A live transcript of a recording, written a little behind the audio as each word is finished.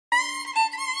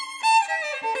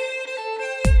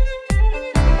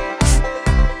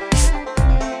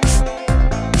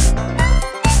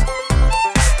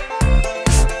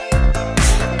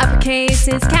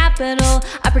is capital,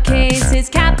 uppercase is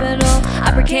capital,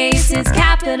 uppercase is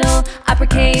capital,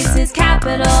 uppercase is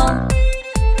capital.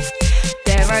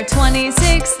 There are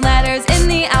 26 letters in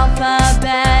the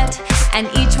alphabet, and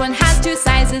each one has two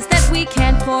sizes that we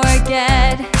can't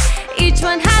forget. Each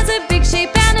one has a big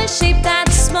shape and a shape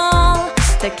that's small.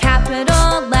 The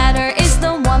capital letter is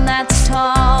the one that's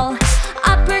tall.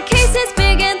 Uppercase is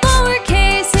big and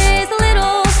lowercase is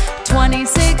little.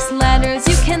 26 letters,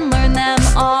 you can learn them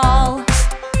all.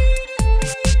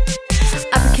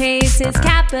 Uppercase is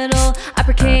capital,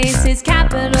 uppercase is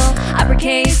capital,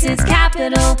 uppercase is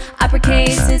capital,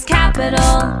 uppercase is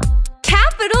capital.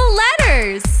 Capital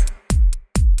letters!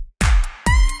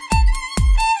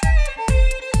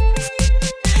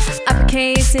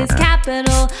 Uppercase is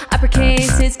capital,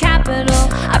 uppercase is capital,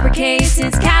 uppercase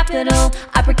is capital,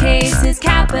 uppercase is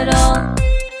capital.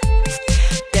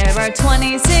 There are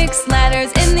 26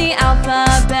 letters in the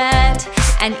alphabet,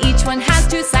 and each one has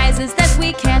two sizes that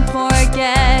we can't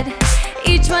forget.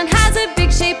 Each one has a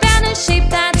big shape and a shape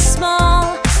that's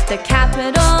small. The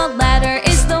capital letter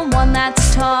is the one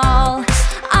that's tall.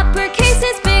 Uppercase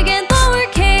is big and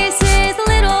lowercase is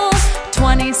little.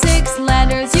 26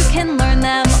 letters, you can learn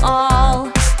them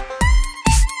all.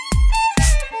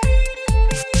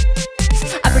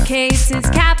 Uppercase is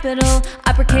capital,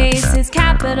 uppercase is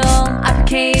capital,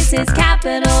 uppercase is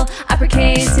capital,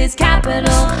 uppercase is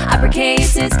capital,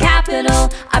 uppercase is capital,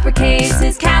 uppercase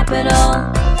is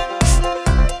capital.